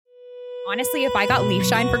Honestly, if I got leaf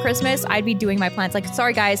shine for Christmas, I'd be doing my plants. Like,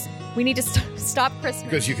 sorry guys, we need to stop Christmas.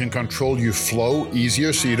 Because you can control your flow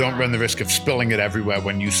easier, so you don't run the risk of spilling it everywhere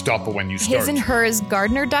when you stop or when you start. His and hers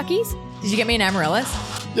gardener duckies. Did you get me an amaryllis?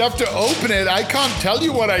 You have to open it. I can't tell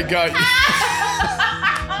you what I got.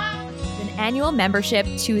 An annual membership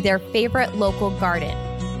to their favorite local garden.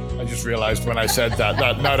 I just realized when I said that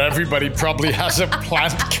not everybody probably has a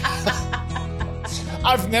plant.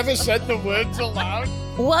 I've never said the words aloud.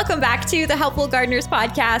 Welcome back to the Helpful Gardeners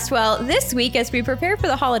podcast. Well, this week, as we prepare for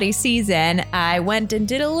the holiday season, I went and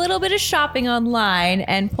did a little bit of shopping online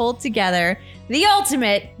and pulled together the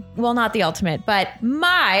ultimate, well, not the ultimate, but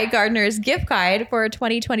my gardener's gift guide for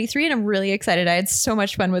 2023. And I'm really excited. I had so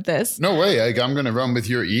much fun with this. No way. I'm going to run with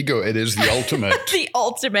your ego. It is the ultimate. The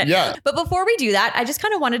ultimate. Yeah. But before we do that, I just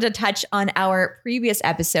kind of wanted to touch on our previous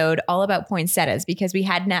episode all about poinsettias, because we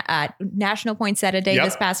had National Poinsettia Day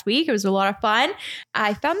this past week. It was a lot of fun.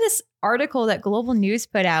 I found this article that Global News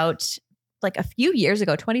put out like a few years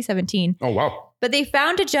ago, 2017. Oh, wow. But they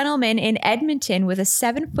found a gentleman in Edmonton with a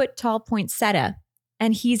 7-foot tall poinsettia,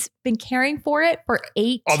 and he's been caring for it for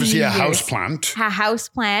 18 years. Obviously a house plant. A house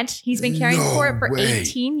plant. He's been caring for it for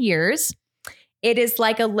 18 years. It is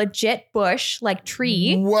like a legit bush, like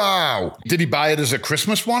tree. Wow. Did he buy it as a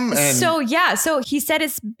Christmas one? So he said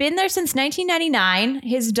it's been there since 1999.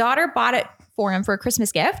 His daughter bought it for him for a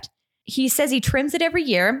Christmas gift. He says he trims it every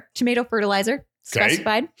year. Tomato fertilizer,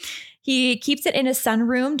 specified. He keeps it in his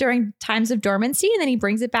sunroom during times of dormancy, and then he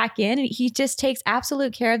brings it back in, and he just takes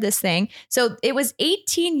absolute care of this thing. So it was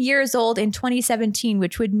 18 years old in 2017,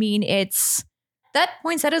 which would mean that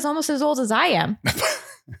poinsettia is almost as old as I am.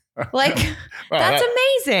 Like, well, that's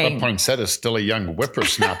amazing. That poinsettia is still a young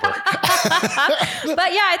whippersnapper.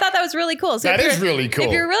 But yeah, I thought that was really cool. So that is really cool.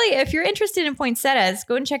 If you're interested in poinsettias,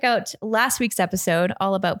 go and check out last week's episode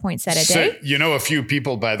all about Poinsettia Day. You know, a few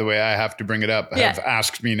people, by the way, I have to bring it up, have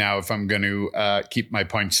asked me now if I'm going to keep my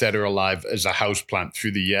poinsettia alive as a house plant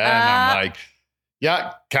through the year. And I'm like,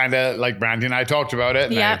 yeah, kind of like Brandy and I talked about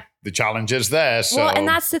it. And the challenge is there. So. Well, and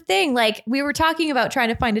that's the thing. Like, we were talking about trying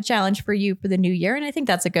to find a challenge for you for the new year, and I think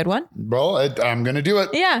that's a good one. Well, I'm going to do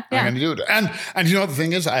it. Yeah. I'm going to do it. And you know, the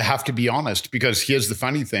thing is, I have to be honest, because here's the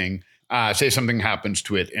funny thing. Say something happens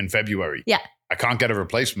to it in February. Yeah. I can't get a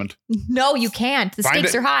replacement. No, you can't. The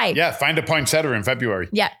stakes are high. Yeah. Find a poinsettia in February.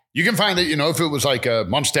 Yeah. You can find it, you know, if it was like a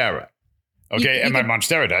Monstera. Okay. My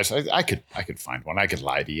Monstera dies. I could find one. I could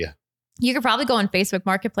lie to you. You could probably go on Facebook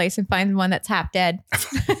Marketplace and find one that's half dead.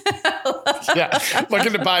 Yeah.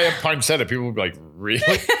 Looking to buy a poinsettia, people would be like,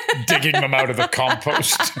 really? Digging them out of the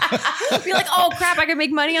compost. Be like, oh crap, I can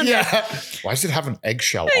make money on this. Why does it have an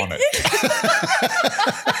eggshell on it?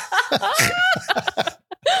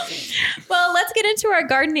 Well, let's get into our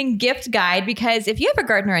gardening gift guide, because if you have a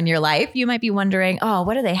gardener in your life, you might be wondering, oh,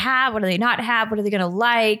 what do they have? What do they not have? What are they going to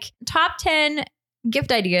like? Top 10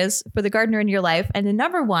 gift ideas for the gardener in your life. And the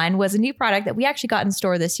number one was a new product that we actually got in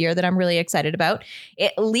store this year that I'm really excited about.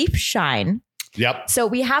 Leaf Shine. Yep. So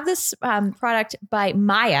we have this product by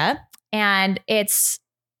Maya, and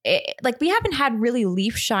like we haven't had really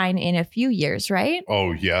leaf shine in a few years, right?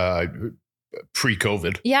 Oh yeah.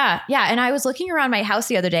 Pre-COVID. Yeah. And I was looking around my house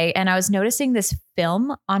the other day, and I was noticing this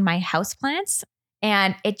film on my houseplants,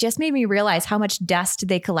 and it just made me realize how much dust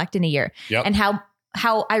they collect in a year. Yep. And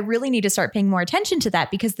how I really need to start paying more attention to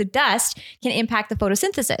that, because the dust can impact the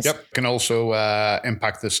photosynthesis. Yep. Can also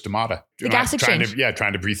impact the stomata. The gas exchange.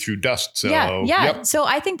 Trying to breathe through dust. So, yeah. Yep. So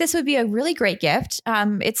I think this would be a really great gift.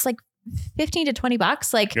 It's like $15 to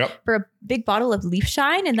 $20 for a big bottle of leaf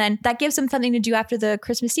shine. And then that gives them something to do after the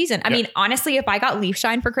Christmas season. I mean, honestly, if I got leaf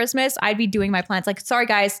shine for Christmas, I'd be doing my plants. Like, sorry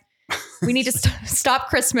guys, we need to stop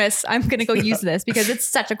Christmas. I'm going to go use this because it's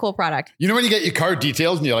such a cool product. You know, when you get your car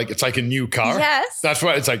detailed and you're like, it's like a new car. Yes. That's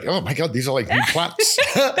why it's like, oh my God, these are like new plants.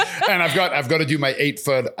 And I've got to do my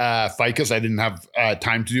 8-foot ficus. I didn't have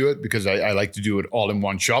time to do it because I like to do it all in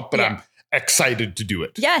one shot, but I'm excited to do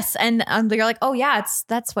it. Yes. And they're like, oh yeah,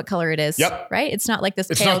 that's what color it is. Yep. Right. It's not like this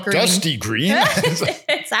it's pale not green. Dusty green.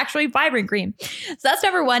 It's actually vibrant green. So that's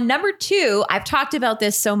number one. Number two, I've talked about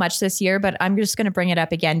this so much this year, but I'm just going to bring it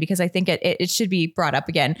up again because I think it should be brought up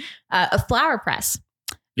again. A flower press.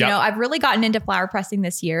 You know, I've really gotten into flower pressing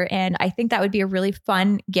this year, and I think that would be a really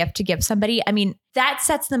fun gift to give somebody. I mean, that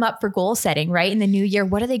sets them up for goal setting, right? In the new year,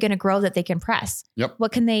 what are they going to grow that they can press? Yep.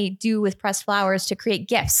 What can they do with pressed flowers to create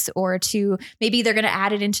gifts, or to maybe they're going to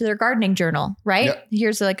add it into their gardening journal, right? Yep.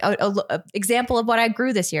 Here's like a example of what I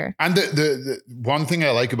grew this year. And the one thing I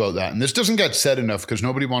like about that, and this doesn't get said enough because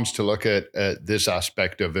nobody wants to look at this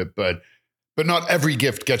aspect of it, but But not every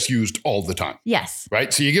gift gets used all the time. Yes.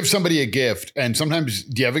 Right? So you give somebody a gift, and sometimes,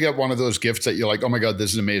 do you ever get one of those gifts that you're like, oh my God,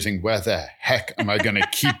 this is amazing. Where the heck am I going to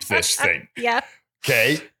keep this thing? Yeah.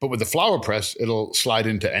 Okay. But with the flower press, it'll slide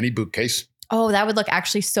into any bookcase. Oh, that would look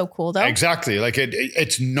actually so cool though. Exactly. Like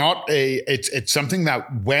it's not it's something that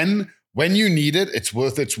when you need it, it's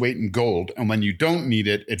worth its weight in gold. And when you don't need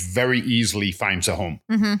it, it very easily finds a home.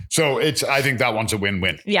 Mm-hmm. So I think that one's a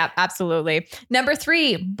win-win. Yeah, absolutely. Number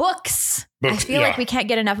 3, books. I feel like we can't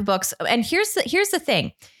get enough of books. And here's the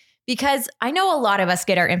thing, because I know a lot of us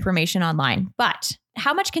get our information online, but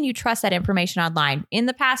how much can you trust that information online? In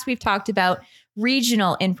the past, we've talked about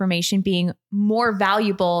regional information being more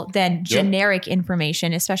valuable than generic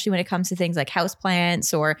information, especially when it comes to things like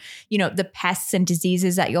houseplants or, the pests and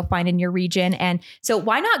diseases that you'll find in your region. And so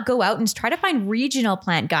why not go out and try to find regional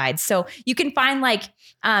plant guides? So you can find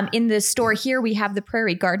in the store here, we have the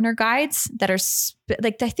Prairie Gardener guides that are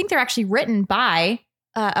I think they're actually written by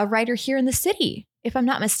a writer here in the city, if I'm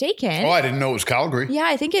not mistaken. Oh, I didn't know it was Calgary. Yeah,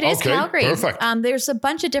 I think it is Calgary. Perfect. There's a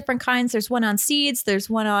bunch of different kinds. There's one on seeds. There's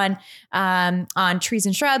one on trees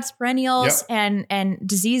and shrubs, perennials, and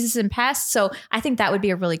diseases and pests. So I think that would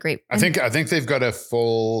be a really great. I think they've got a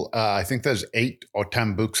full. I think there's 8 or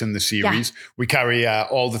 10 books in the series. Yeah. We carry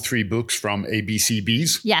all the 3 books from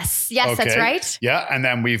ABCBs. Yes, okay. That's right. Yeah, and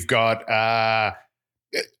then we've got.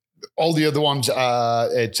 All the other ones,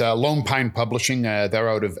 it's Lone Pine Publishing. They're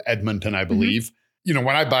out of Edmonton, I believe. Mm-hmm.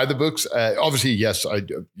 When I buy the books, obviously, yes,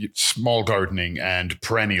 small gardening and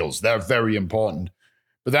perennials, they're very important.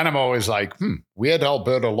 But then I'm always like, weird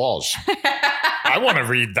Alberta laws. I want to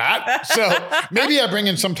read that. So maybe I bring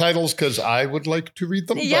in some titles because I would like to read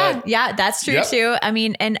them. Yeah, that's true too. I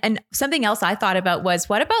mean, and something else I thought about was,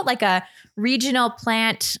 what about like a regional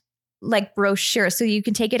plant brochure, so you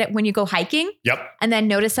can take it when you go hiking. Yep. And then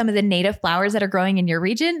notice some of the native flowers that are growing in your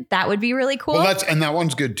region. That would be really cool. Well, that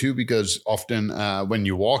one's good too, because often when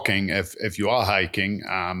you're walking, if you are hiking,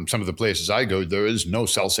 some of the places I go, there is no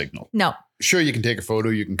cell signal. No. Sure, you can take a photo,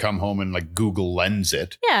 you can come home and Google Lens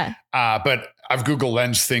it. Yeah. But I've Google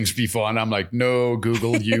Lens things before, and I'm like, no,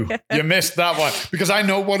 Google, you missed that one, because I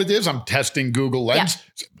know what it is. I'm testing Google Lens.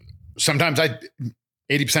 Yeah. Sometimes 80%,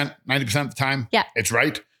 90% of the time, it's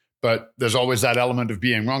right. But there's always that element of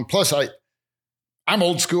being wrong. Plus, I'm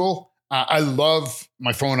old school. I love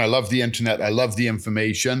my phone. I love the internet. I love the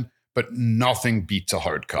information. But nothing beats a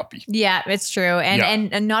hard copy. Yeah, it's true.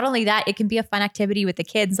 And not only that, it can be a fun activity with the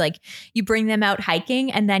kids. Like, you bring them out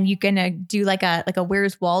hiking, and then you can do like a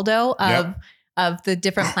Where's Waldo of the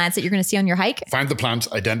different plants that you're going to see on your hike. Find the plants,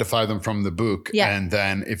 identify them from the book, and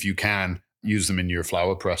then if you can, use them in your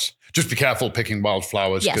flower press. Just be careful picking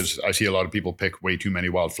wildflowers, because I see a lot of people pick way too many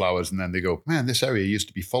wildflowers, and then they go, man, this area used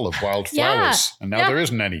to be full of wildflowers, and now there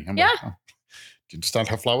isn't any. I'm like, oh, do you understand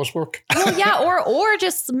how flowers work? Well, or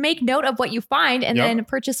just make note of what you find and then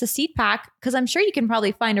purchase a seed pack, because I'm sure you can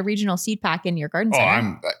probably find a regional seed pack in your garden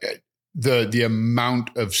center. The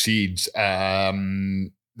amount of seeds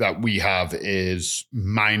that we have is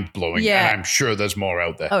mind-blowing. Yeah. And I'm sure there's more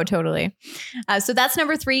out there. Oh, totally. So that's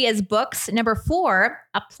number 3 is books. Number 4,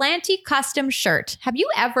 a Planty custom shirt. Have you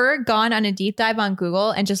ever gone on a deep dive on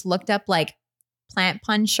Google and just looked up plant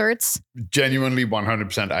pun shirts? Genuinely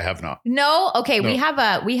 100% I have not. No? Okay. No.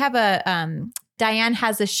 We have a Diane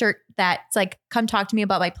has a shirt that's come talk to me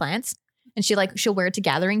about my plants. And she'll wear it to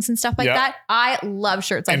gatherings and stuff like that. I love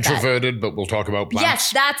shirts like that. Introverted, but we'll talk about plants.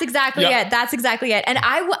 Yes, that's exactly it. That's exactly it. And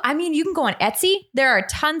I mean, you can go on Etsy. There are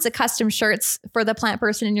tons of custom shirts for the plant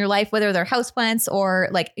person in your life, whether they're houseplants or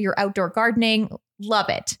your outdoor gardening. Love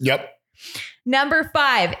it. Yep. Number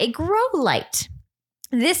 5, a grow light.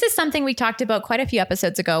 This is something we talked about quite a few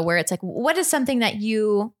episodes ago, where it's what is something that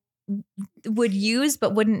you would use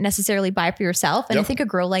but wouldn't necessarily buy for yourself, and I think a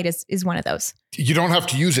grow light is one of those. You don't have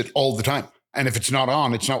to use it all the time, and if it's not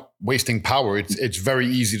on, it's not wasting power. It's very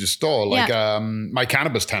easy to store. My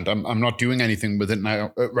cannabis tent, I'm not doing anything with it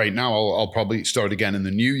now. Right now, I'll probably start again in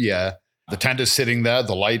the new year. The tent is sitting there.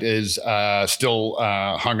 The light is still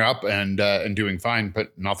hung up and doing fine,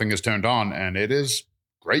 but nothing is turned on, and it is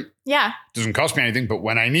great. Yeah. Doesn't cost me anything, but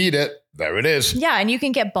when I need it, there it is. Yeah. And you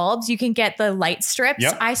can get bulbs. You can get the light strips.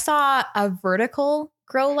 Yep. I saw a vertical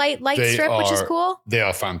grow light strip, which is cool. They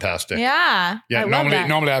are fantastic. Yeah. Yeah.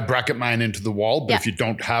 Normally I bracket mine into the wall, but if you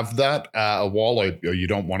don't have that, a wall, or you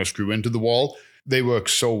don't want to screw into the wall, they work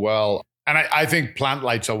so well. And I think plant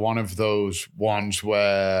lights are one of those ones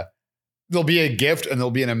where there'll be a gift, and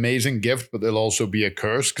there'll be an amazing gift, but there'll also be a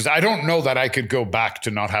curse. Because I don't know that I could go back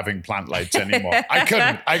to not having plant lights anymore. I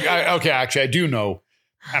couldn't. Okay, actually, I do know,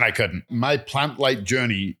 and I couldn't. My plant light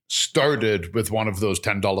journey started with one of those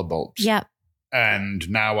 $10 bulbs. Yeah. And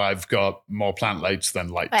now I've got more plant lights than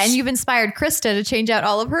lights. And you've inspired Krista to change out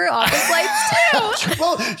all of her office lights too.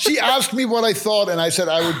 Well, she asked me what I thought, and I said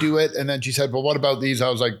I would do it. And then she said, well, what about these? I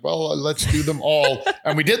was like, well, let's do them all.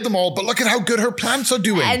 And we did them all. But look at how good her plants are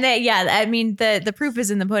doing. And I mean, the proof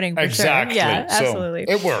is in the pudding for exactly. sure. Yeah, absolutely.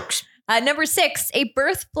 So it works. Number 6, a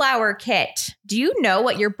birth flower kit. Do you know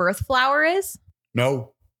what your birth flower is?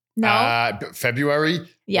 No. No. February?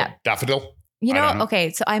 Yeah. Daffodil? You know,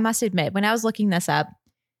 okay, so I must admit, when I was looking this up,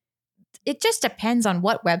 it just depends on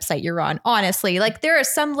what website you're on, honestly. Like there are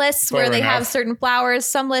some lists where they have certain flowers,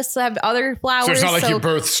 some lists have other flowers. So it's not like your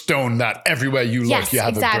birthstone that everywhere you look, you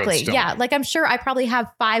have a birthstone. Yeah, like I'm sure I probably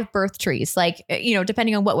have 5 birth trees, like, you know,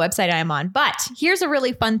 depending on what website I'm on. But here's a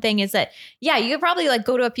really fun thing is that, yeah, you could probably like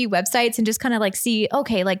go to a few websites and just kind of like see,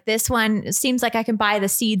 okay, like this one seems like I can buy the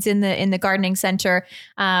seeds in the gardening center.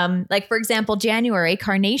 Like for example, January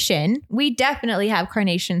carnation, we definitely have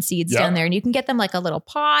carnation seeds down there, and you can get them like a little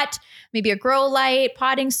pot, maybe a grow light,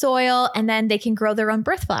 potting soil, and then they can grow their own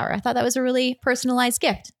birth flower. I thought that was a really personalized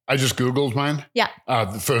gift. I just Googled mine. Yeah.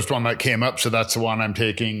 The first one that came up. So that's the one I'm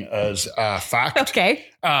taking as fact. Okay.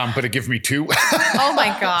 But it gives me 2. Oh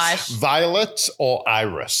my gosh. Violets or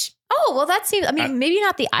iris. Oh, well, that seems, I mean, maybe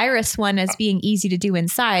not the iris one as being easy to do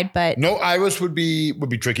inside, but. No, iris would be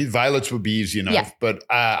tricky. Violets would be easy enough. Yeah. But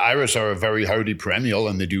iris are a very hardy perennial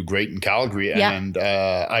and they do great in Calgary. Yeah. And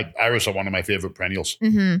iris are one of my favorite perennials.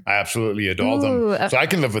 Mm-hmm. I absolutely adore them. So I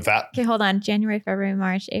can live with that. Okay, hold on. January, February,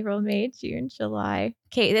 March, April, May, June, July.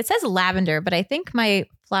 Okay, it says lavender, but I think my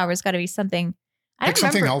flower's got to be something. Pick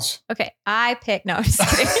something else. Okay, I pick. No, I'm just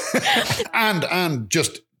kidding. and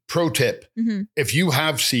just pro tip, if you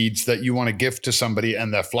have seeds that you want to gift to somebody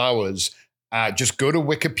and their flowers, just go to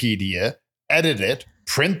Wikipedia, edit it,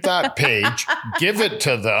 print that page, give it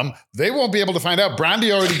to them. They won't be able to find out.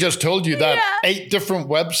 Brandy already just told you that 8 different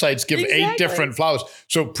websites give 8 different flowers.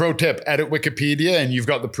 So pro tip, edit Wikipedia and you've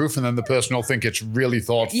got the proof, and then the person will think it's really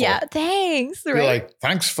thoughtful. Yeah, thanks. You're like,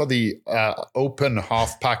 thanks for the open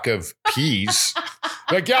half pack of peas.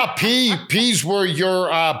 Like, yeah, peas were your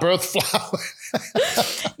birth flower.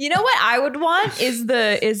 You know what I would want is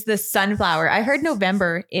the sunflower. I heard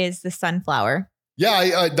November is the sunflower.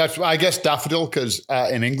 Yeah, that's, I guess, daffodil, because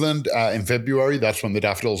in England, in February, that's when the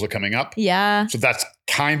daffodils are coming up. Yeah. So that's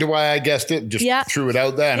kind of why I guessed it. Just threw it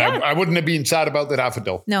out there. And I wouldn't have been sad about the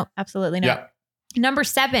daffodil. No, absolutely not. Yeah. Number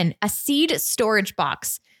 7, a seed storage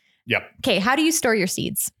box. Yep. Okay, how do you store your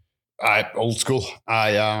seeds? Old school.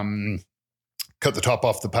 I cut the top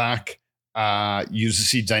off the pack. Use the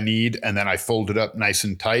seeds I need, and then I fold it up nice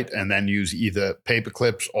and tight, and then use either paper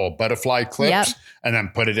clips or butterfly clips, and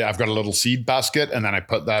then put it in. I've got a little seed basket, and then I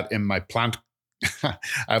put that in my plant. I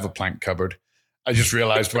have a plant cupboard. I just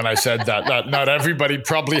realized when I said that not everybody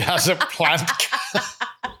probably has a plant.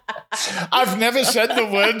 I've never said the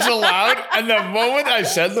words aloud, and the moment I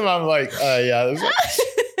said them, I'm like, yeah.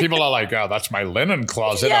 People are like, oh, that's my linen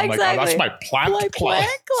closet. Yeah, I'm like, oh, that's my plant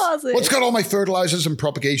closet. Well, it's got all my fertilizers and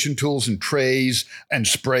propagation tools and trays and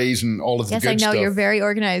sprays and all of the good stuff. Yes, I know. You're very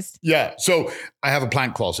organized. Yeah. So I have a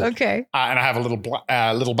plant closet. Okay. And I have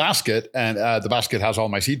a little basket, and the basket has all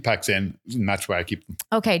my seed packs in, and that's where I keep them.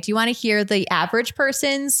 Okay. Do you want to hear the average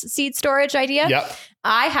person's seed storage idea? Yep.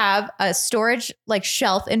 I have a storage like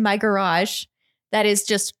shelf in my garage that is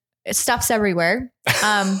just stuff's everywhere.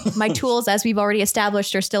 My tools, as we've already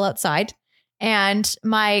established, are still outside. And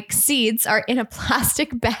my seeds are in a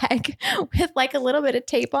plastic bag with like a little bit of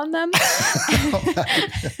tape on them.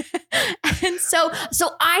 And so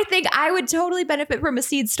I think I would totally benefit from a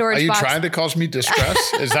seed storage box. Are you trying to cause me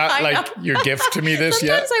distress? Is that like your gift to me this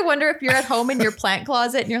year? Sometimes I wonder if you're at home in your plant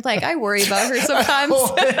closet and you're like, I worry about her sometimes.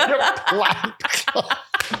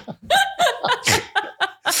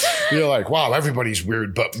 You're like, wow, everybody's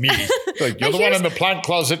weird but me. Like, you're the one in the plant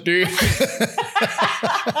closet, dude.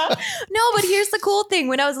 No, but here's the cool thing.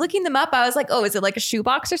 When I was looking them up, I was like, oh, is it like a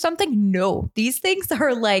shoebox or something? No, these things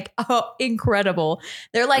are like incredible.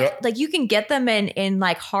 They're like, like you can get them in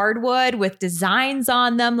like hardwood with designs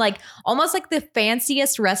on them, like almost like the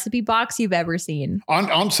fanciest recipe box you've ever seen.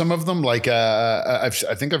 On some of them, like I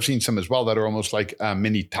think I've seen some as well that are almost like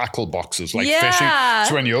mini tackle boxes, like fishing.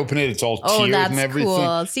 So when you open it, it's all tiered and everything.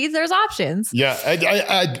 Cool. See, there's options. Yeah,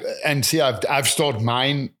 and see, I've stored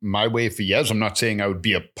mine my way for years. I'm not saying I would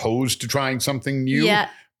be opposed to trying something new. Yeah.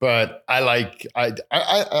 But I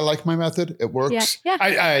like my method. It works.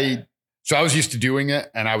 Yeah. So I was used to doing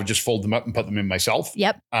it, and I would just fold them up and put them in myself.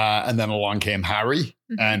 Yep. And then along came Harry,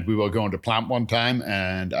 and we were going to plant one time,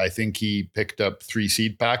 and I think he picked up 3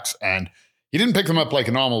 seed packs, and he didn't pick them up like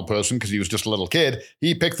a normal person because he was just a little kid.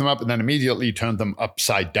 He picked them up and then immediately turned them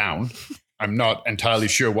upside down. I'm not entirely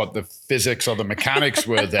sure what the physics or the mechanics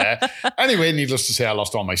were there. Anyway, needless to say, I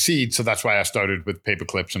lost all my seeds. So that's why I started with paper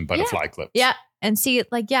clips and butterfly clips. Yeah. And see,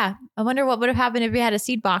 I wonder what would have happened if we had a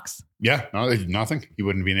seed box. Yeah, no, nothing. He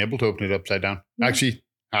wouldn't have been able to open it upside down. Yeah. Actually,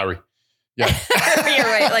 Harry. Yeah. You're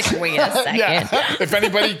right. Like, wait a second. Yeah, if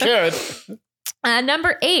anybody could.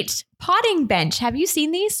 Number 8, potting bench. Have you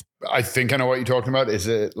seen these? I think I know what you're talking about. Is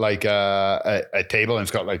it like a table and it's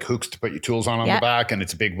got like hooks to put your tools on the back, and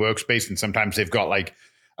it's a big workspace, and sometimes they've got like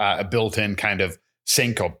a built-in kind of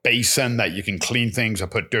sink or basin that you can clean things or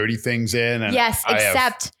put dirty things in. And yes,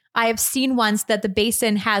 except I have seen ones that the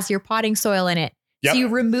basin has your potting soil in it. Yep. So you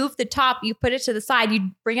remove the top, you put it to the side,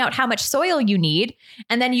 you bring out how much soil you need,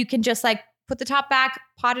 and then you can just like put the top back,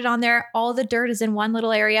 pot it on there. All the dirt is in one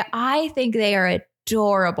little area. I think they are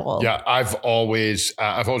adorable. Yeah, I've always,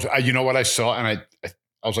 you know what I saw, and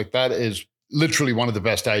I was like, that is literally one of the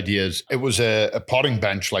best ideas. It was a potting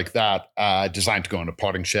bench like that, designed to go in a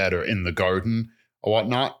potting shed or in the garden or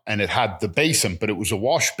whatnot, and it had the basin, but it was a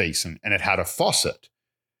wash basin, and it had a faucet.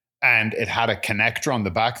 And it had a connector on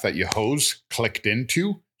the back that your hose clicked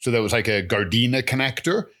into. So there was like a Gardena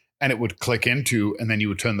connector, and it would click into, and then you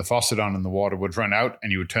would turn the faucet on and the water would run out,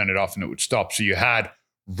 and you would turn it off and it would stop. So you had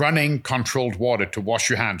running controlled water to wash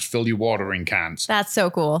your hands, fill your watering cans. That's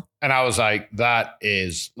so cool. And I was like, that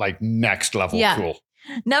is like next level cool.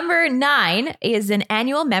 Number 9 is an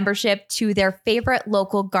annual membership to their favorite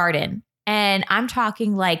local garden. And I'm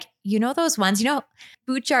talking like, you know, those ones,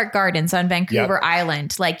 Butchart Gardens on Vancouver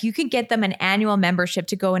Island. Like you can get them an annual membership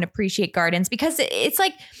to go and appreciate gardens, because it's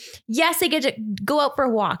like, yes, they get to go out for a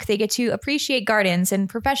walk. They get to appreciate gardens and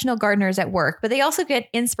professional gardeners at work, but they also get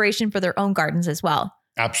inspiration for their own gardens as well.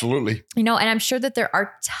 Absolutely. And I'm sure that there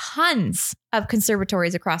are tons of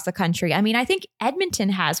conservatories across the country. I mean, I think Edmonton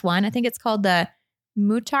has one. I think it's called the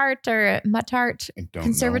Muttart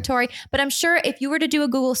Conservatory. But I'm sure if you were to do a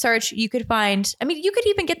Google search, you could find, you could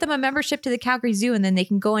even get them a membership to the Calgary Zoo, and then they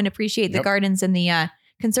can go and appreciate the gardens in the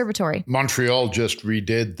conservatory. Montreal just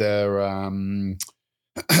redid their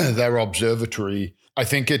observatory. I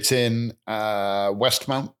think it's in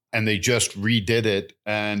Westmount, and they just redid it.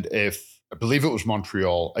 And I believe it was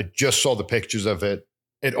Montreal, I just saw the pictures of it.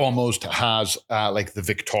 It almost has like the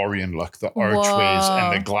Victorian look, the archways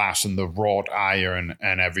and the glass and the wrought iron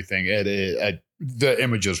and everything. The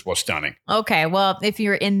images were stunning. Okay, well, if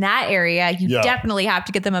you're in that area, you definitely have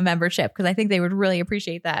to get them a membership, because I think they would really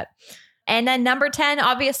appreciate that. And then number 10,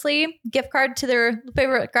 obviously, gift card to their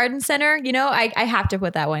favorite garden center. I have to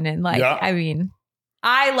put that one in.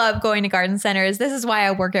 I love going to garden centers. This is why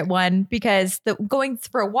I work at one, because going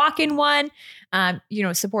for a walk in one,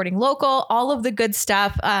 supporting local, all of the good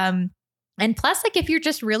stuff. And plus, like if you're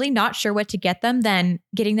just really not sure what to get them, then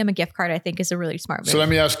getting them a gift card, I think, is a really smart move. So let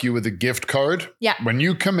me ask you, with a gift card, when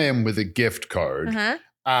you come in with a gift card,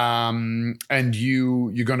 and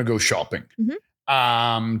you're going to go shopping,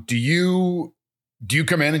 do you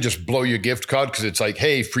come in and just blow your gift card because it's like,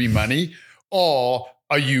 hey, free money, or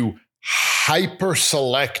are you hyper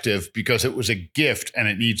selective because it was a gift and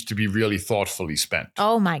it needs to be really thoughtfully spent?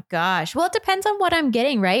 Oh my gosh. Well, it depends on what I'm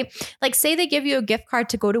getting, right? Like say they give you a gift card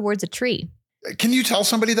to go towards a tree. Can you tell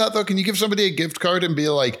somebody that though? Can you give somebody a gift card and be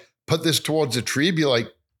like, put this towards a tree? Be like,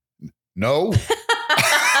 no. I'm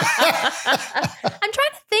trying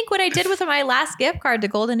to think what I did with my last gift card to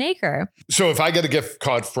Golden Acre. So if I get a gift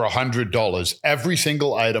card for $100, every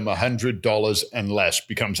single item $100 and less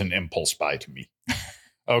becomes an impulse buy to me.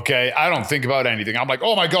 Okay, I don't think about anything. I'm like,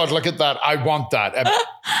 oh my God, look at that. I want that.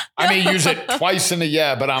 I may use it twice in a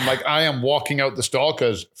year, but I'm like, I am walking out the store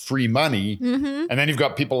because free money. Mm-hmm. And then you've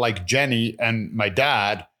got people like Jenny and my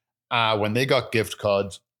dad, when they got gift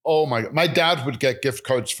cards. Oh my dad would get gift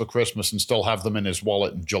cards for Christmas and still have them in his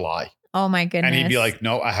wallet in July. Oh my goodness. And he'd be like,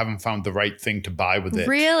 no, I haven't found the right thing to buy with it.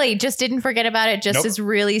 Really? Just didn't forget about it. Just as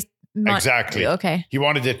really. Exactly. Okay. He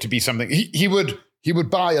wanted it to be something he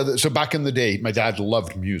would buy other. So back in the day, my dad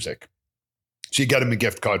loved music. So you get him a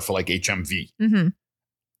gift card for like HMV. Mm-hmm.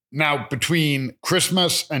 Now, between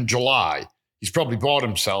Christmas and July, he's probably bought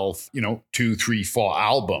himself, 2, 3, 4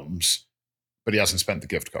 albums, but he hasn't spent the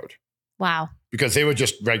gift card. Wow. Because they were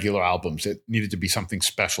just regular albums. It needed to be something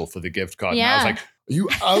special for the gift card. Yeah. And I was like, are you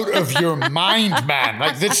out of your mind, man?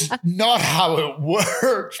 Like, this is not how it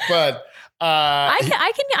works. But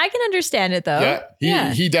I can understand it though.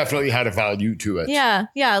 Yeah, he definitely had a value to it. Yeah.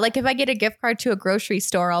 Like if I get a gift card to a grocery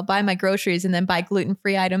store, I'll buy my groceries and then buy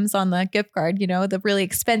gluten-free items on the gift card. The really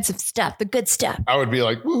expensive stuff, the good stuff. I would be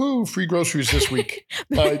like, woohoo, free groceries this week.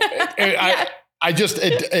 Like,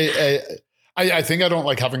 I think I don't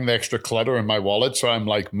like having the extra clutter in my wallet. So I'm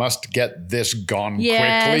like, must get this gone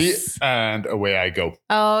quickly. And away I go.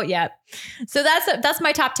 Oh, yeah. So that's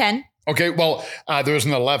my top 10. Okay. Well, there's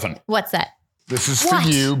an 11. What's that? This is for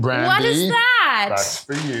you, Brandy. What is that? That's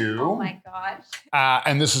for you. Oh my gosh.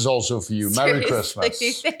 And this is also for you. Merry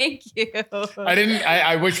Christmas. Thank you.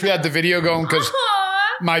 I wish we had the video going because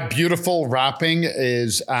my beautiful wrapping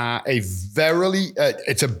is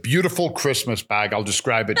it's a beautiful Christmas bag. I'll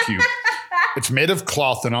describe it to you. It's made of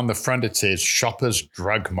cloth, and on the front it says Shoppers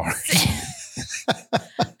Drug Mart.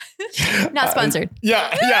 Not sponsored.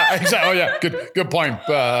 Yeah, exactly. Oh, yeah, good point.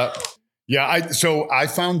 So I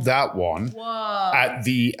found that one at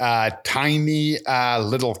the tiny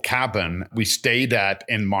little cabin we stayed at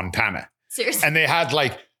in Montana. Seriously? And they had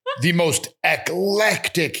like the most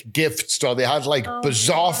eclectic gift store. They had like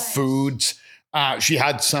bizarre foods. She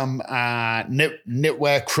had some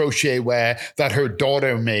knitwear, crochet wear that her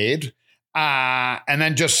daughter made. And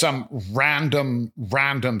then just some random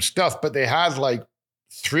stuff. But they had like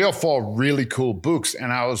 3 or 4 really cool books.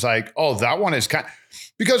 And I was like, oh, that one is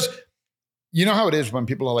because you know how it is when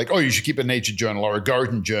people are like, oh, you should keep a nature journal or a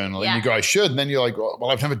garden journal. And you go, I should. And then you're like, well,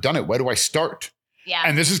 I've never done it. Where do I start? Yeah.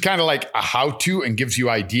 And this is kind of like a how-to and gives you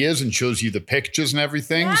ideas and shows you the pictures and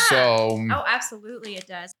everything. Yeah. So. Oh, absolutely it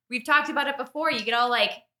does. We've talked about it before. You get all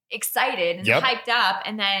like excited and hyped up,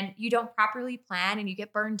 and then you don't properly plan and you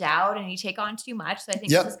get burned out and you take on too much. So I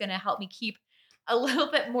think this is going to help me keep a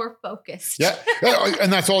little bit more focused. Yeah.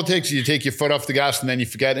 And that's all it takes. You take your foot off the gas and then you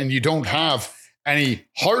forget, and you don't have any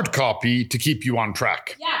hard copy to keep you on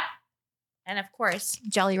track. Yeah. And of course,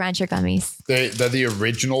 Jolly Rancher gummies. They're the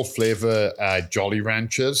original flavor Jolly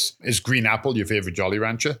Ranchers. Is green apple your favorite Jolly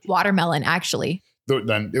Rancher? Watermelon, actually.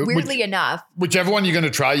 Then, weirdly enough. Whichever one you're going to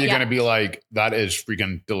try, you're going to be like, that is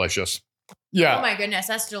freaking delicious. Yeah. Oh my goodness,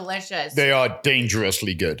 that's delicious. They are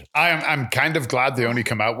dangerously good. I'm kind of glad they only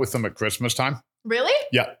come out with them at Christmas time. Really?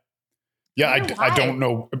 Yeah. Yeah, I don't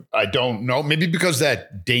know. I don't know. Maybe because they're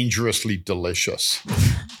dangerously delicious.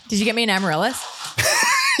 Did you get me an amaryllis?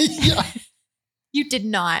 Yeah. You did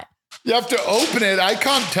not. You have to open it. I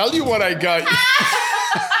can't tell you what I got. How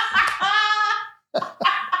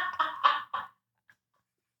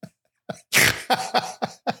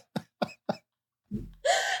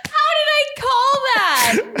did I call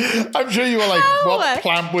that? I'm sure you were like, what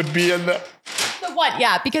plant would be in there? The what?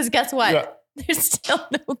 Yeah, because guess what? Yeah. There's still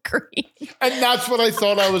no green. And that's what I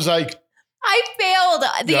thought. I was like, I failed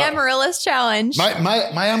the amaryllis challenge.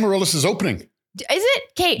 My amaryllis is opening. Is it?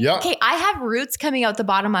 Kate, yeah. Kate, I have roots coming out the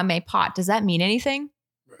bottom of my pot. Does that mean anything?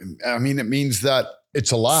 I mean, it means that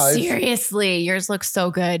it's alive. Seriously, yours looks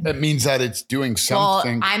so good. It means that it's doing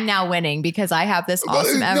something. Well, I'm now winning because I have this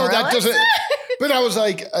awesome amaryllis. No, that doesn't. But I was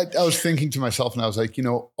like, I was thinking to myself, and I was like, you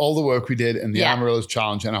know, all the work we did in the amaryllis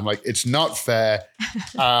challenge, and I'm like, it's not fair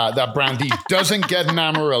that Brandy doesn't get an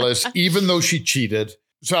amaryllis, even though she cheated.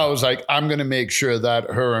 So I was like, I'm going to make sure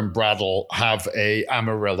that her and Brad'll have a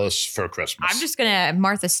amaryllis for Christmas. I'm just going to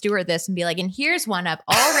Martha Stewart this and be like, and here's one up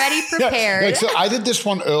already prepared. Like, so I did this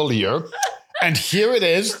one earlier, and here it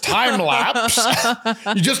is, time lapse.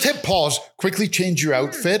 You just hit pause, quickly change your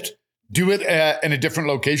outfit, do it in a different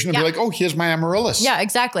location, and be like, oh, here's my amaryllis. Yeah,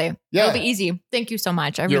 exactly. Yeah. It'll be easy. Thank you so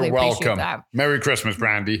much. I really appreciate that. Merry Christmas,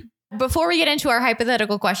 Brandy. Before we get into our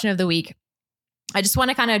hypothetical question of the week, I just want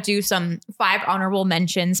to kind of do some 5 honorable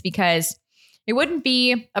mentions because it wouldn't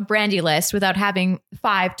be a Brandy list without having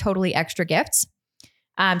 5 totally extra gifts.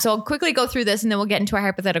 So I'll quickly go through this and then we'll get into our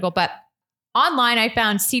hypothetical. But online, I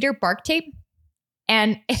found cedar bark tape,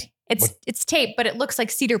 and it's tape, but it looks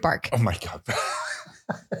like cedar bark. Oh my God.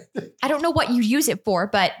 I don't know what you use it for,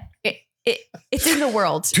 but it's in the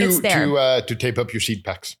world. It's there. To tape up your seed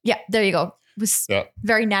packs. Yeah, there you go. It was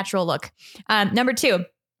very natural look. Number 2.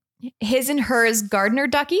 His and hers gardener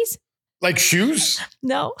duckies. Like shoes?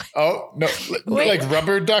 No. Oh, no. Like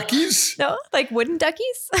rubber duckies? No, like wooden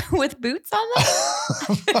duckies with boots on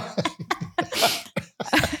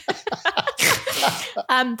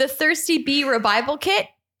them. The Thirsty Bee Revival Kit.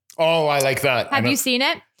 Oh, I like that. Have you seen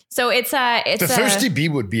it? So it's the Thirsty Bee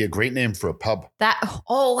would be a great name for a pub.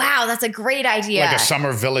 Oh, wow. That's a great idea. Like a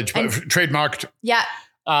summer village, trademarked. Yeah.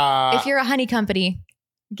 If you're a honey company,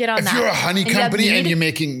 get on that. If you're a honey company and you're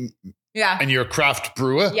making, and you're a craft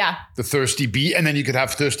brewer, the Thirsty Bee, and then you could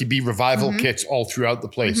have Thirsty Bee Revival kits all throughout the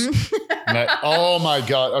place. Oh my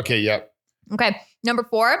God. Okay. Yeah. Okay. Number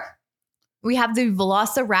 4, we have the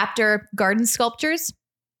Velociraptor garden sculptures.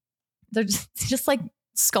 They're just like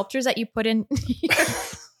sculptures that you put in your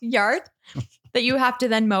yard that you have to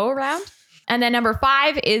then mow around. And then number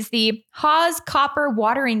 5 is the Haas copper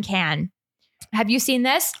watering can. Have you seen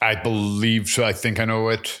this? I believe so. I think I know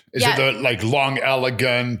it. Is it the like long,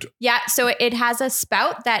 elegant? Yeah. So it has a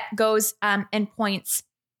spout that goes and points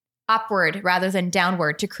upward rather than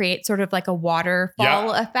downward to create sort of like a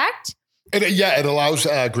waterfall effect. It allows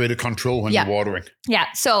greater control when you're watering. Yeah.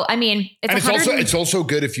 So, I mean, it's also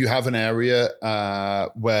good if you have an area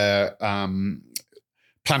where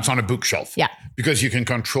plants on a bookshelf. Yeah. Because you can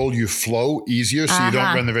control your flow easier, so you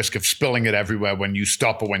don't run the risk of spilling it everywhere when you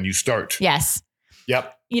stop or when you start. Yes.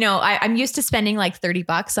 Yep. You know, I'm used to spending like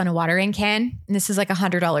 $30 on a watering can, and this is like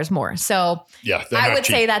 $100 more. So I would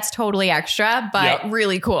say that's totally extra, but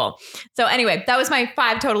really cool. So anyway, that was my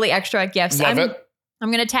 5 totally extra gifts. Love it.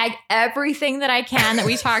 I'm going to tag everything that I can that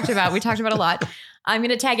we talked about. We talked about a lot. I'm going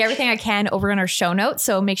to tag everything I can over in our show notes.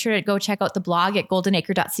 So make sure to go check out the blog at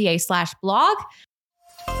goldenacre.ca/blog.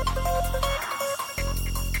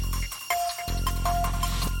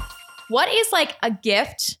 What is like a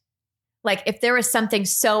gift? Like if there was something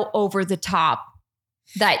so over the top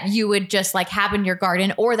that you would just like have in your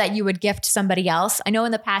garden or that you would gift somebody else. I know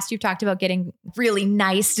in the past you've talked about getting really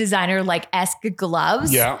nice designer like esque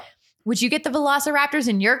gloves. Yeah. Would you get the Velociraptors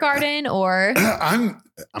in your garden or? I'm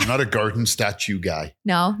not a garden statue guy.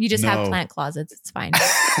 No, you just have plant closets. It's fine.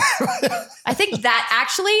 I think that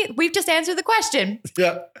actually, we've just answered the question.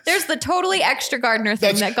 Yeah. There's the totally extra gardener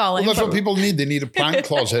thing that Colin. Well, that's what people need. They need a plant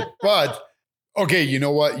closet. But okay, you know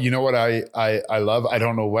what? I love? I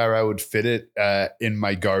don't know where I would fit it in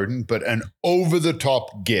my garden, but an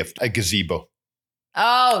over-the-top gift, a gazebo.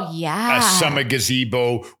 Oh, yeah. A summer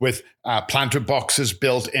gazebo with planter boxes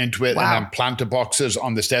built into it and then planter boxes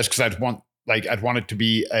on the stairs because I'd want it to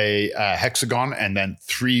be a hexagon and then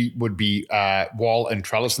 3 would be wall and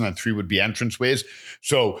trellis and then 3 would be entranceways.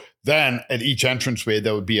 So then at each entranceway,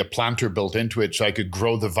 there would be a planter built into it so I could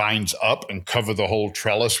grow the vines up and cover the whole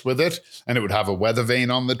trellis with it. And it would have a weather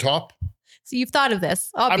vane on the top. So you've thought of this,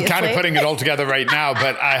 obviously. I'm kind of putting it all together right now,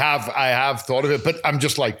 but I have thought of it. But I'm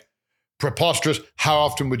just like, preposterous. How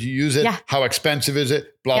often would you use it? Yeah. How expensive is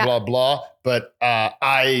it? Blah, blah, blah. But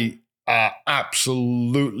I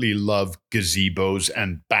absolutely love gazebos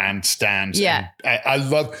and bandstands. Yeah. And I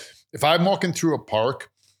love, if I'm walking through a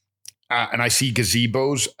park and I see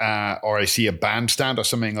gazebos or I see a bandstand or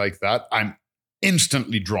something like that, I'm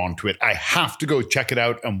instantly drawn to it. I have to go check it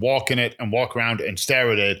out and walk in it and walk around and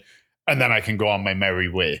stare at it. And then I can go on my merry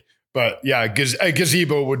way. But yeah, a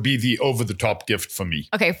gazebo would be the over-the-top gift for me.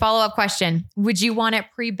 Okay, follow-up question. Would you want it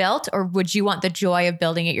pre-built or would you want the joy of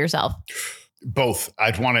building it yourself? Both.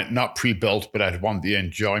 I'd want it not pre-built, but I'd want the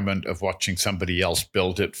enjoyment of watching somebody else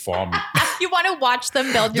build it for me. You want to watch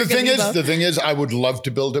them build your gazebo? The thing is, I would love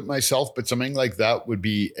to build it myself, but something like that would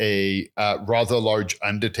be a rather large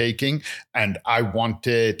undertaking. And I want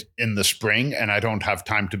it in the spring, and I don't have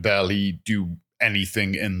time to barely do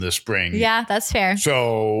anything in the spring. Yeah, that's fair.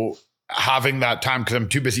 So having that time, because I'm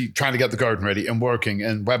too busy trying to get the garden ready and working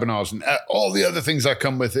and webinars and all the other things that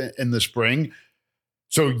come with it in the spring.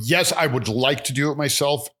 So yes, I would like to do it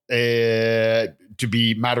myself. To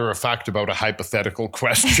be matter of fact about a hypothetical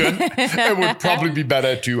question, it would probably be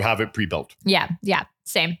better to have it pre-built. Yeah,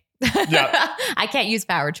 same. Yeah. I can't use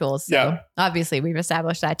power tools. So obviously we've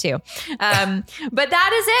established that too. But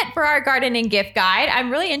that is it for our gardening gift guide.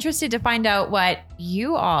 I'm really interested to find out what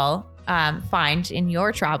you all find in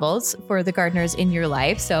your travels for the gardeners in your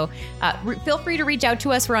life. So feel free to reach out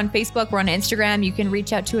to us. We're on Facebook. We're on Instagram. You can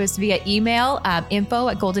reach out to us via email,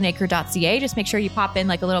 info@goldenacre.ca. Just make sure you pop in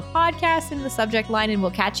like a little podcast in the subject line and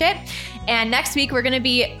we'll catch it. And next week, we're going to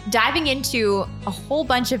be diving into a whole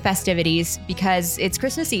bunch of festivities because it's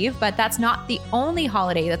Christmas Eve, but that's not the only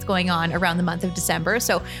holiday that's going on around the month of December.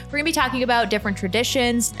 So we're going to be talking about different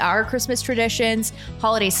traditions, our Christmas traditions,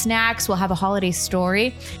 holiday snacks. We'll have a holiday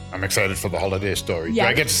story. I'm excited for the holiday story. Yeah. Do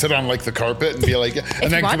I get to sit on like the carpet and be like,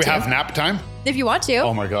 and then can we have nap time? If you want to.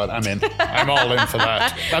 Oh my God, I'm in. I'm all in for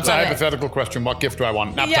that. That's a hypothetical question. What gift do I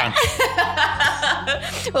want? Nap time.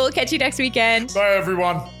 We'll catch you next weekend. Bye,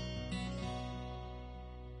 everyone.